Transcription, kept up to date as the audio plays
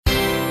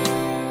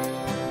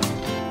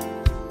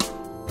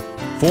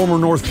Former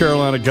North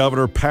Carolina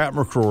Governor Pat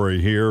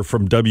McCrory here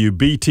from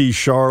WBT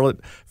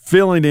Charlotte,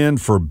 filling in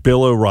for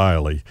Bill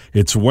O'Reilly.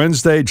 It's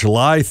Wednesday,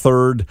 July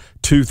 3rd,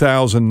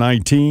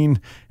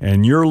 2019,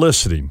 and you're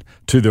listening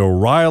to the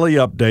O'Reilly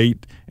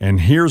Update,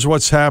 and here's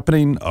what's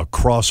happening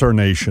across our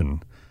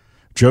nation.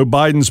 Joe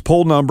Biden's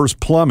poll numbers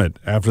plummet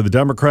after the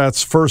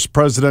Democrats' first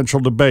presidential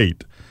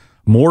debate.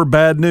 More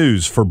bad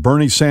news for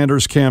Bernie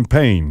Sanders'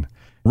 campaign.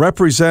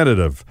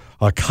 Representative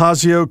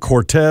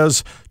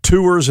Ocasio-Cortez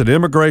tours an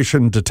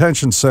immigration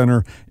detention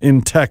center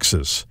in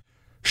Texas.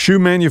 Shoe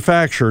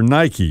manufacturer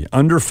Nike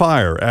under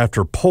fire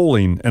after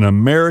polling an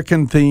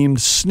American-themed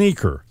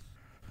sneaker.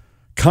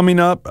 Coming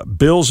up,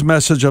 Bill's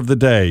message of the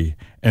day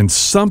and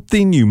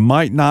something you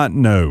might not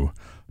know.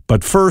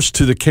 But first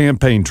to the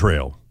campaign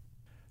trail.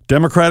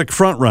 Democratic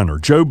frontrunner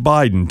Joe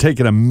Biden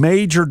taking a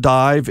major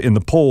dive in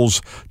the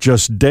polls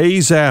just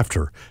days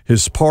after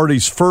his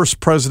party's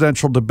first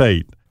presidential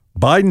debate.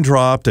 Biden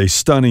dropped a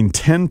stunning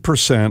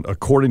 10%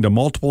 according to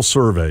multiple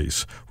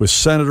surveys, with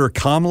Senator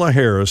Kamala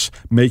Harris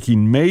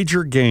making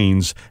major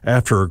gains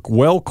after a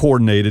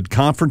well-coordinated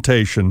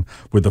confrontation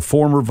with the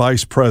former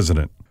vice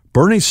president.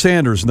 Bernie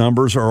Sanders'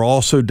 numbers are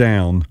also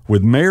down,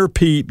 with Mayor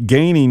Pete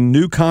gaining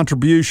new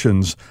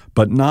contributions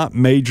but not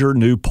major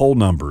new poll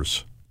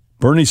numbers.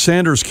 Bernie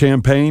Sanders'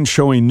 campaign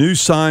showing new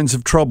signs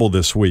of trouble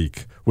this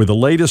week, with the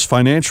latest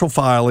financial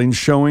filings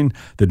showing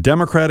the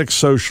Democratic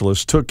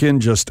Socialists took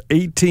in just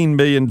 $18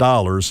 million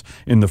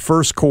in the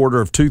first quarter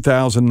of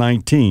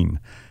 2019.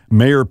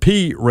 Mayor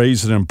Pete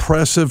raised an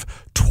impressive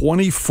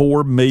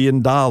 $24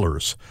 million.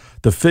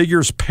 The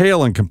figures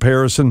pale in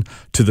comparison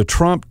to the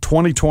Trump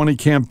 2020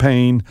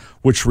 campaign,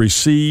 which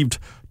received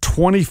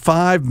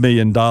 $25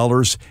 million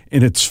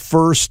in its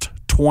first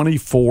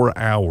 24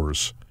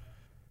 hours.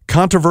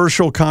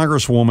 Controversial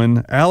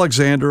Congresswoman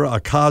Alexandra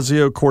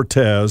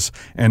Ocasio-Cortez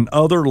and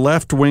other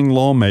left-wing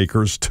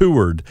lawmakers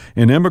toured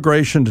an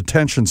immigration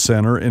detention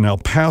center in El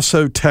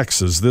Paso,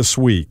 Texas this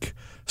week,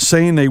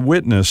 saying they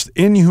witnessed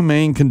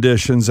inhumane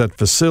conditions at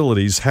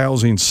facilities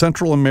housing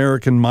Central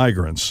American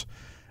migrants.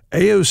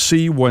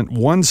 AOC went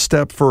one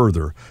step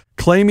further,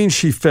 claiming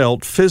she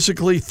felt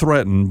physically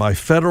threatened by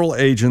federal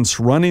agents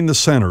running the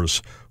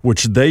centers,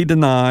 which they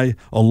deny,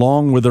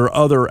 along with their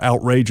other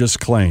outrageous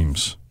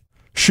claims.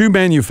 Shoe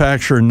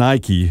manufacturer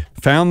Nike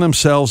found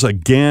themselves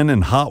again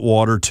in hot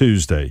water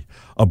Tuesday,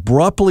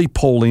 abruptly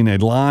pulling a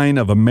line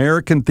of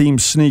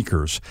American-themed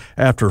sneakers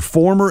after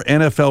former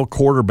NFL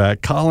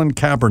quarterback Colin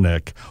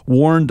Kaepernick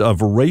warned of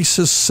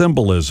racist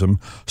symbolism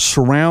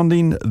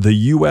surrounding the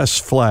U.S.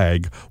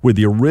 flag with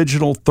the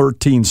original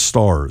 13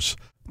 stars.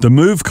 The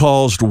move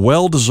caused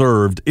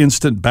well-deserved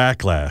instant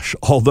backlash,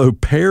 although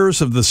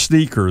pairs of the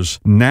sneakers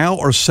now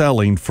are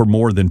selling for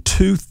more than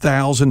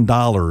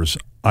 $2,000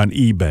 on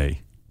eBay.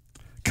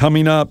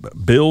 Coming up,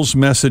 Bill's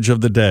message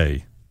of the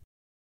day.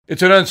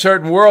 It's an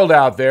uncertain world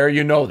out there,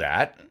 you know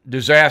that.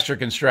 Disaster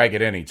can strike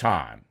at any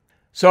time.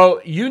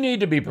 So you need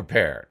to be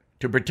prepared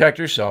to protect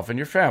yourself and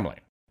your family.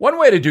 One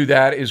way to do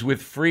that is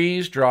with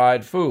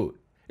freeze-dried food.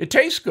 It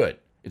tastes good,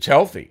 it's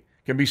healthy,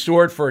 can be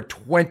stored for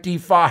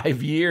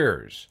 25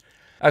 years.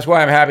 That's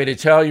why I'm happy to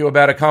tell you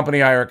about a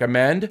company I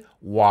recommend,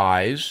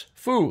 Wise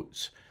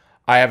Foods.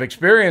 I have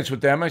experience with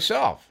them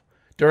myself.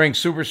 During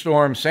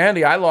Superstorm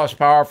Sandy, I lost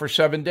power for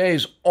 7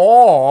 days.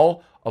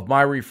 All of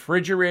my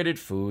refrigerated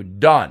food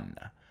done.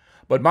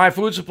 But my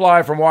food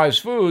supply from Wise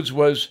Foods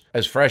was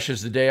as fresh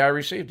as the day I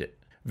received it.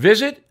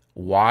 Visit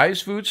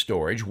Wise Food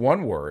Storage,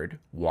 one word,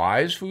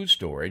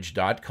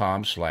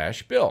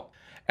 wisefoodstorage.com/Bill,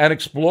 and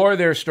explore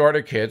their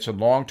starter kits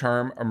and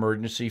long-term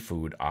emergency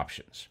food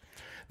options.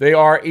 They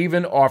are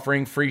even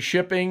offering free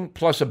shipping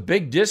plus a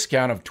big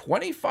discount of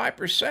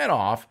 25%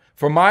 off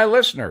for my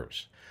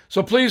listeners.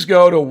 So please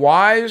go to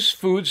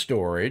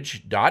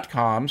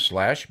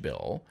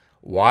wisefoodstorage.com/Bill,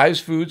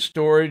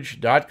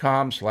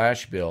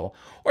 wisefoodstorage.com/Bill,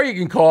 or you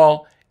can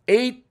call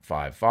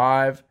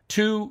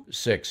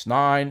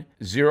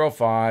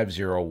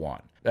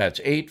 855-269-0501. That's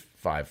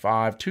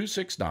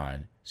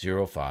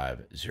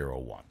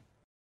 855-269-0501.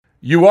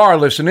 You are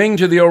listening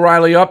to the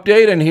O'Reilly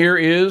Update, and here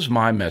is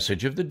my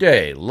message of the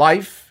day: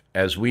 life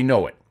as we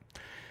know it.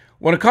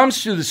 When it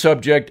comes to the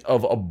subject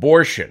of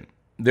abortion,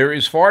 there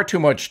is far too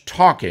much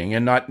talking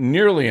and not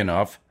nearly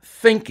enough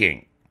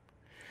thinking.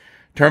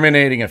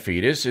 Terminating a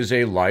fetus is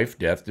a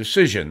life-death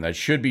decision that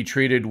should be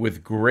treated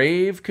with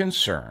grave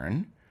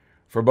concern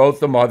for both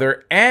the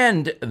mother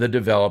and the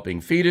developing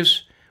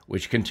fetus,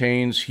 which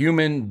contains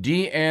human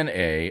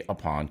DNA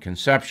upon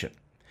conception.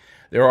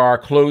 There are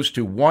close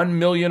to 1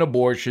 million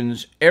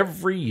abortions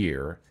every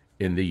year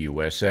in the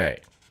USA.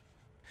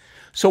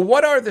 So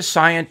what are the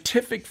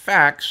scientific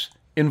facts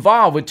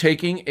involved with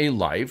taking a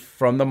life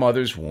from the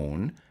mother's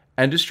womb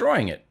and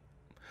destroying it?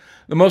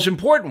 The most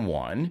important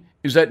one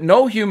is that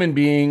no human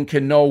being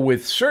can know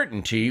with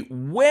certainty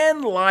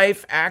when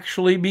life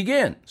actually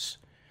begins.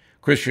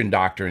 Christian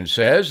doctrine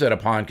says that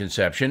upon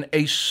conception,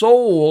 a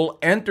soul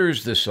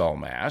enters the cell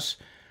mass,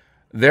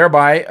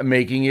 thereby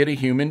making it a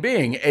human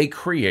being, a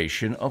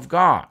creation of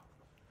God.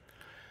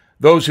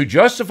 Those who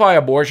justify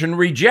abortion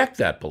reject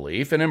that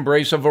belief and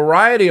embrace a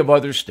variety of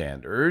other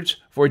standards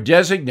for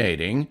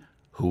designating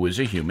who is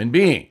a human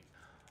being.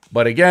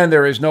 But again,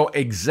 there is no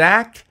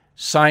exact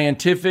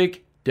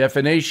scientific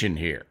definition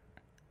here.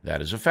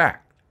 That is a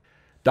fact.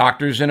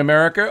 Doctors in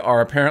America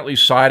are apparently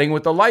siding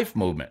with the life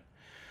movement.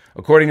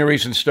 According to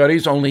recent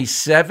studies, only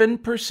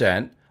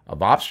 7% of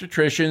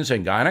obstetricians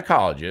and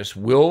gynecologists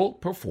will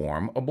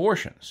perform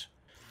abortions.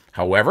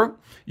 However,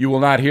 you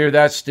will not hear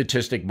that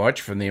statistic much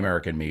from the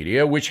American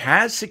media, which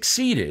has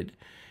succeeded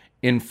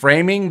in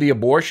framing the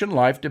abortion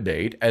life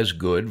debate as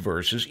good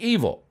versus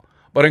evil.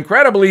 But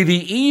incredibly,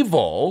 the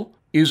evil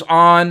is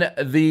on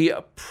the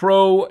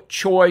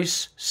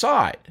pro-choice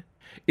side.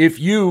 If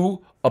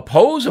you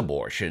oppose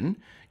abortion,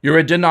 you're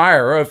a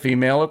denier of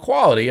female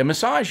equality, a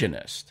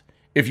misogynist.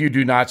 If you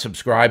do not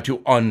subscribe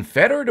to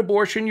unfettered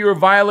abortion, you're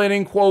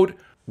violating, quote,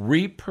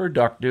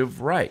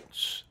 reproductive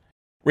rights.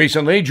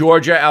 Recently,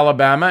 Georgia,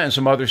 Alabama, and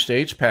some other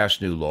states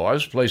passed new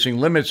laws placing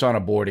limits on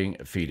aborting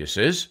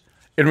fetuses.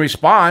 In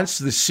response,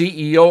 the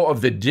CEO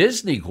of the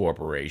Disney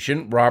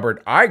Corporation,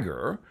 Robert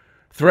Iger,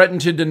 threatened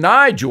to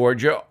deny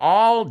Georgia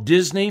all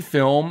Disney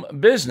film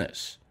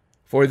business.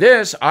 For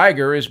this,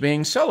 Iger is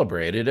being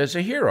celebrated as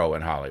a hero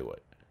in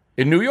Hollywood.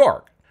 In New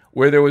York,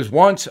 where there was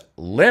once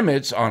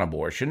limits on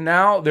abortion,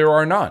 now there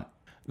are none.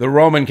 The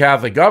Roman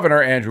Catholic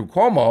governor, Andrew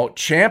Cuomo,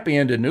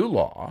 championed a new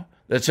law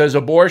that says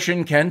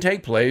abortion can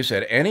take place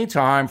at any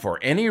time for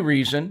any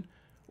reason,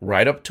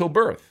 right up till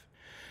birth.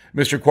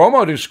 Mr.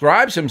 Cuomo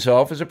describes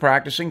himself as a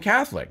practicing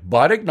Catholic,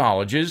 but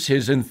acknowledges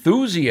his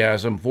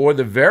enthusiasm for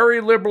the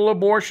very liberal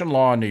abortion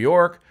law in New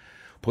York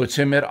puts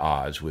him at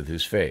odds with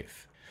his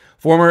faith.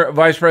 Former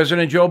Vice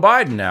President Joe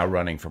Biden, now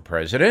running for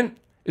president,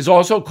 is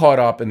also caught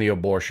up in the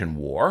abortion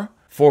war.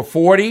 For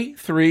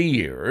 43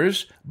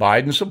 years,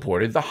 Biden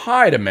supported the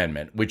Hyde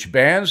Amendment, which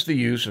bans the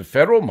use of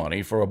federal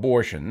money for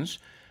abortions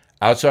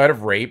outside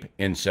of rape,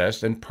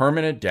 incest, and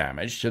permanent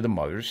damage to the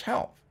mother's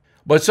health.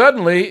 But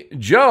suddenly,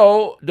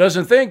 Joe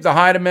doesn't think the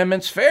Hyde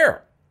Amendment's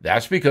fair.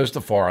 That's because the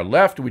far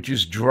left, which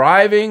is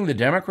driving the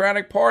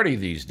Democratic Party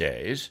these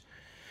days,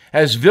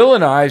 has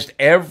villainized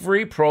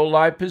every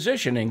pro-life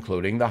position,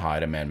 including the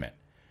Hyde Amendment.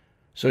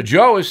 So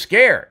Joe is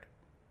scared.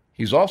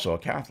 He's also a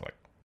Catholic.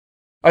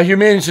 A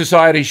humane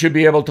society should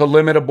be able to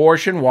limit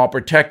abortion while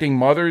protecting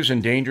mothers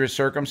in dangerous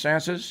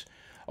circumstances.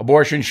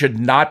 Abortion should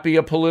not be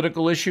a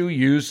political issue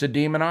used to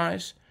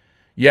demonize.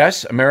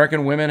 Yes,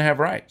 American women have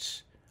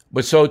rights,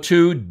 but so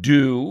too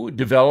do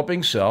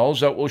developing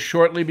cells that will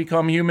shortly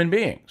become human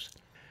beings.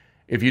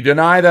 If you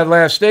deny that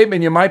last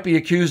statement, you might be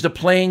accused of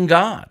playing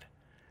God.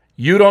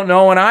 You don't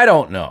know and I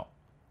don't know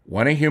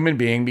when a human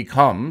being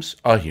becomes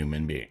a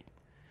human being.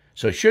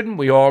 So shouldn't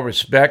we all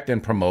respect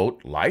and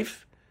promote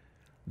life?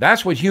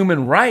 That's what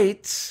human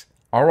rights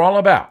are all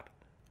about.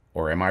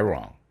 Or am I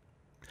wrong?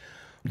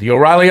 The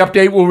O'Reilly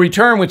Update will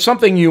return with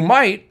something you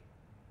might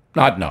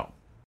not know.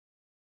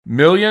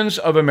 Millions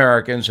of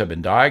Americans have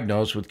been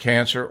diagnosed with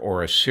cancer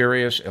or a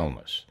serious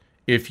illness.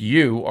 If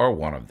you are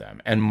one of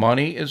them and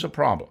money is a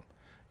problem,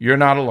 you're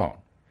not alone.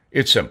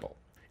 It's simple.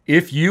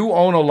 If you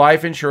own a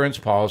life insurance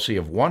policy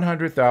of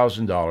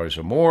 $100,000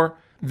 or more,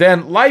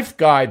 then Life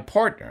Guide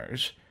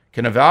Partners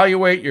can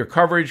evaluate your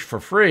coverage for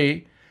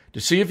free to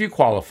see if you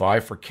qualify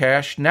for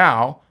cash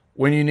now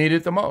when you need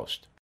it the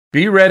most.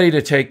 Be ready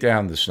to take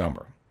down this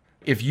number.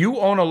 If you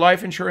own a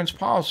life insurance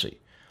policy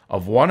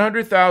of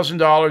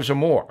 $100,000 or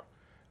more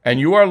and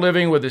you are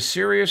living with a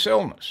serious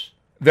illness,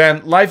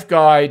 then Life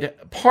Guide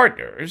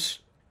Partners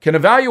can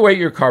evaluate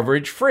your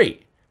coverage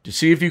free to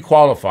see if you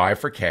qualify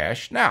for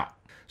cash now.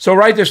 So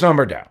write this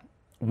number down,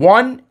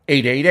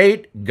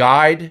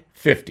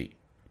 1-888-GUIDE-50.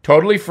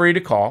 Totally free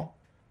to call.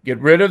 Get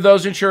rid of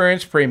those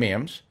insurance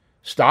premiums.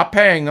 Stop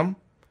paying them.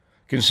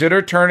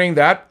 Consider turning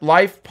that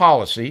life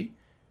policy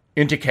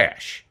into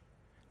cash.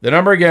 The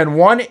number again,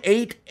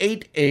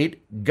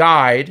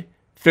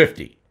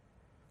 1-888-GUIDE-50.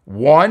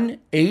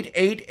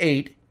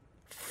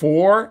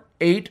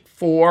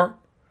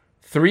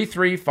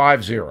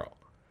 1-888-484-3350.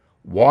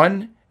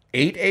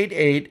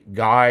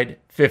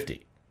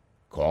 1-888-GUIDE-50.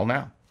 Call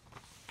now.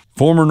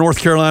 Former North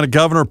Carolina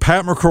Governor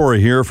Pat McCrory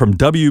here from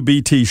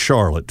WBT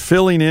Charlotte,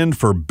 filling in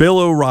for Bill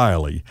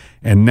O'Reilly.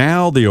 And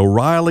now the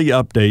O'Reilly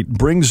Update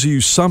brings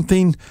you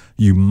something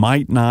you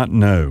might not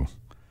know.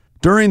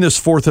 During this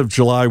 4th of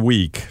July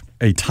week,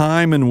 a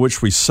time in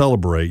which we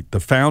celebrate the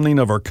founding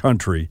of our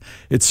country,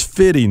 it's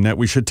fitting that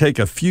we should take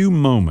a few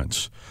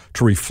moments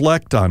to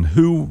reflect on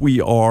who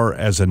we are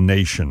as a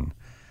nation.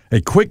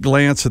 A quick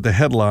glance at the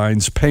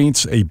headlines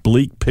paints a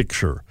bleak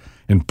picture.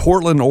 In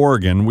Portland,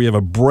 Oregon, we have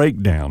a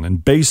breakdown in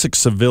basic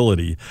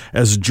civility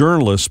as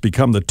journalists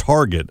become the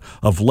target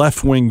of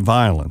left-wing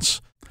violence.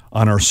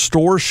 On our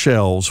store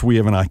shelves, we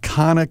have an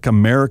iconic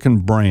American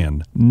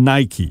brand,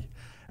 Nike,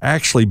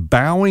 actually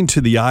bowing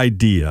to the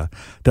idea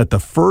that the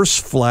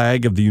first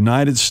flag of the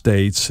United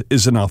States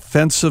is an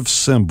offensive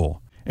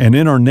symbol. And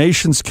in our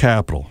nation's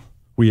capital,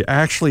 we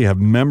actually have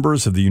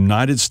members of the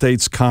United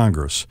States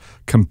Congress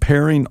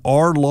comparing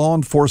our law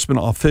enforcement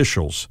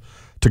officials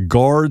to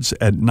guards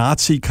at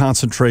Nazi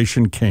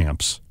concentration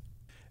camps.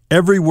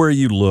 Everywhere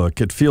you look,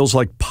 it feels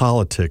like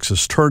politics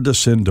has turned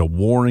us into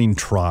warring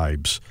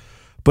tribes.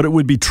 But it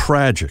would be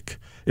tragic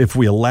if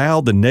we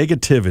allowed the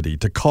negativity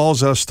to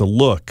cause us to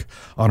look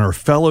on our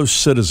fellow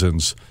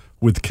citizens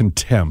with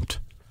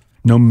contempt.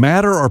 No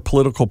matter our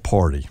political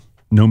party,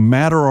 no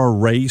matter our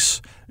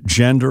race,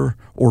 gender,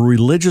 or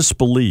religious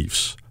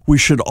beliefs, we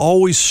should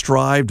always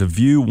strive to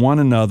view one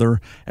another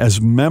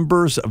as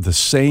members of the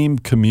same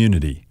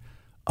community,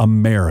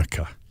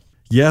 America.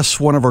 Yes,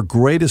 one of our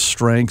greatest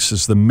strengths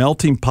is the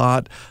melting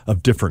pot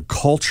of different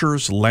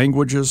cultures,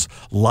 languages,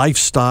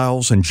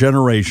 lifestyles, and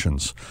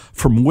generations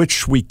from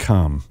which we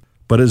come.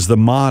 But as the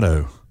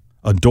motto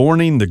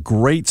adorning the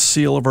great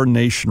seal of our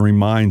nation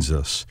reminds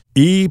us,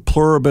 E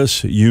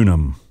pluribus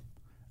unum,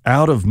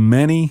 out of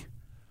many,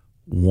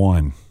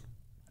 one.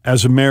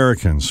 As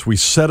Americans, we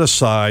set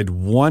aside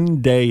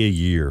one day a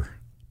year,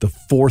 the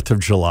 4th of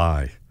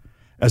July,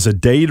 as a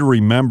day to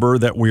remember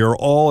that we are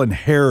all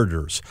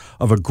inheritors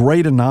of a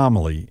great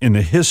anomaly in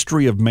the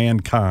history of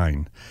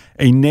mankind,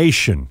 a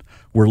nation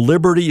where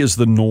liberty is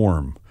the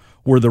norm,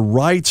 where the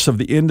rights of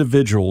the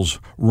individuals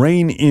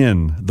rein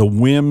in the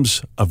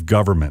whims of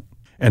government,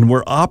 and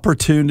where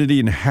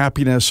opportunity and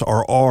happiness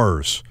are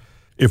ours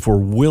if we're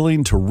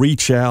willing to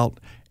reach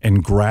out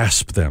and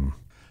grasp them.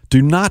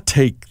 Do not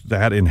take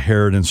that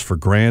inheritance for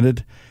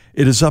granted.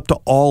 It is up to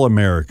all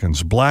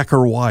Americans, black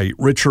or white,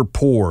 rich or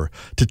poor,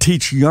 to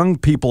teach young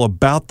people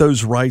about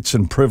those rights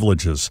and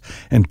privileges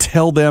and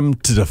tell them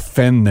to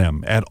defend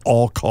them at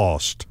all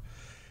cost.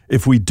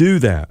 If we do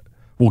that,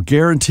 we'll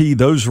guarantee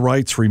those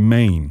rights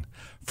remain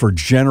for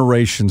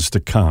generations to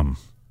come.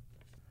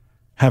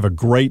 Have a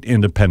great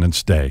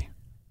Independence Day.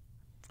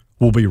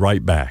 We'll be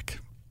right back.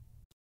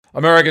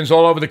 Americans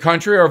all over the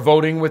country are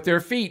voting with their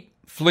feet,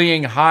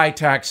 fleeing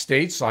high-tax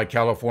states like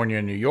California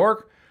and New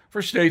York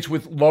for states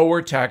with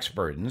lower tax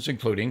burdens,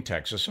 including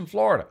Texas and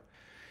Florida.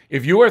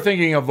 If you are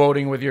thinking of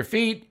voting with your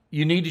feet,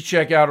 you need to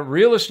check out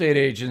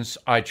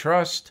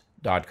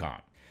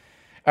realestateagentsitrust.com.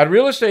 At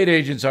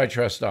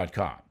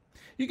realestateagentsitrust.com,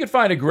 you can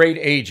find a great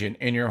agent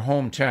in your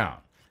hometown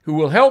who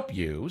will help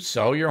you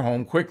sell your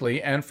home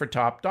quickly and for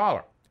top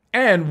dollar.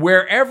 And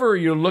wherever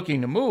you're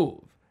looking to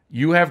move,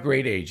 you have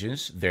great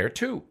agents there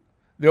too.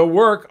 They'll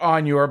work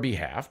on your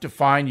behalf to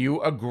find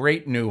you a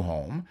great new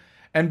home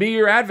and be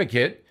your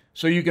advocate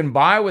so you can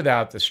buy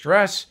without the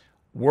stress,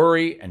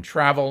 worry, and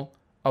travel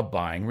of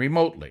buying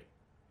remotely.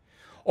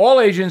 All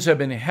agents have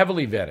been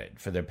heavily vetted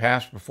for their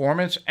past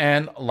performance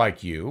and,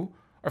 like you,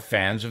 are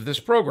fans of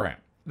this program.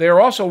 They are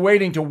also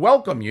waiting to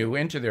welcome you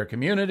into their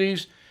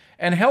communities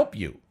and help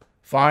you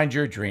find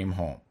your dream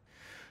home.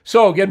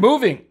 So get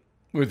moving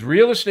with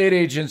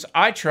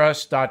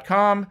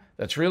realestateagentsitrust.com.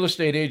 That's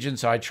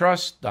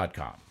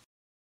realestateagentsitrust.com.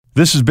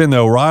 This has been the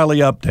O'Reilly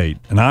Update,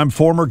 and I'm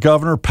former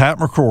Governor Pat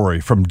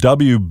McCrory from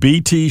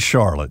WBT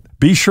Charlotte.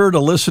 Be sure to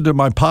listen to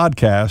my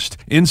podcast,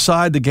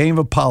 Inside the Game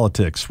of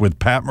Politics with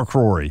Pat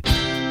McCrory.